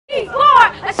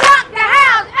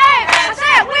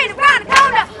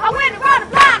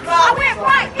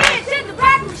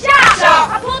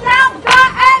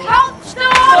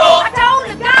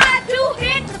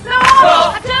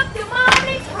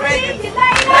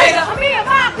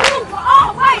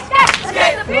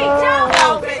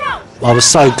I was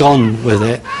so gone with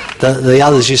it that the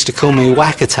others used to call me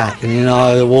Whack Attack, and you know,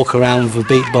 I walk around with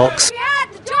a beatbox.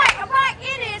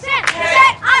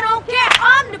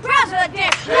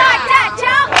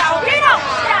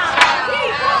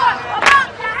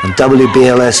 And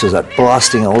WBLS was like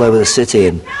blasting all over the city,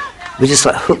 and we just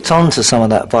like hooked on to some of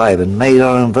that vibe and made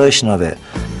our own version of it.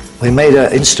 We made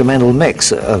an instrumental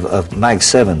mix of Mag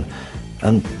 7,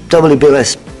 and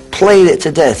WBLS played it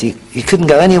to death. You couldn't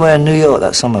go anywhere in New York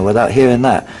that summer without hearing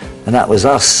that, and that was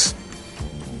us,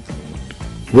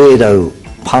 weirdo,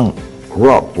 punk,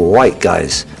 rock, white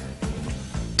guys,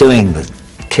 doing the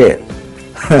kit.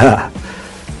 The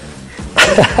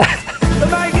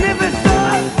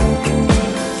magnificent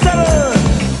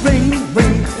 7, ring,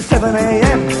 ring, 7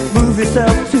 a.m. Move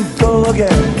yourself to go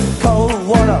again. Cold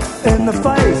water in the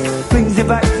face brings you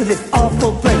back to this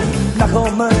awful place.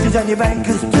 Knuckle merchants and your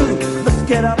bankers too. Let's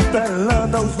get up and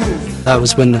learn those rules. That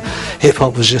was when hip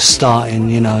hop was just starting,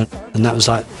 you know, and that was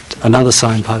like another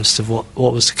signpost of what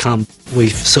was to come. We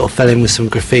sort of fell in with some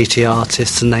graffiti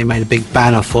artists, and they made a big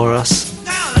banner for us.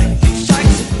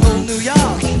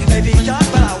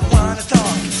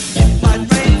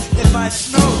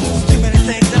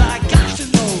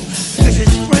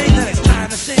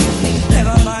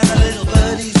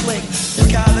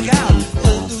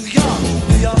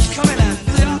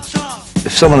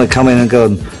 If someone had come in and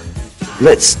gone,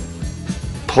 let's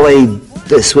play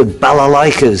this with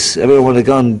balalaikas, everyone would have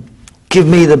gone, give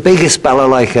me the biggest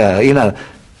balalaika, you know.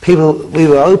 We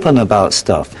were open about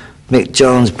stuff. Mick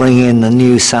Jones bringing in the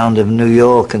new sound of New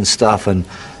York and stuff, and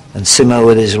Simo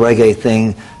with his reggae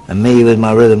thing, and me with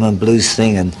my rhythm and blues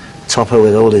thing, and Topper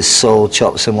with all his soul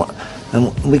chops, and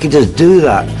we could just do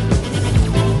that.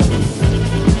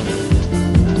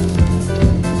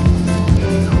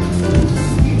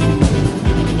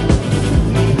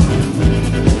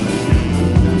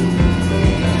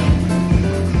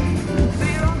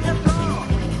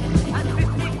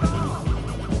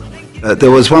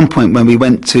 There was one point when we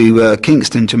went to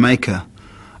Kingston, Jamaica,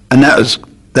 and that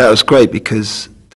was great because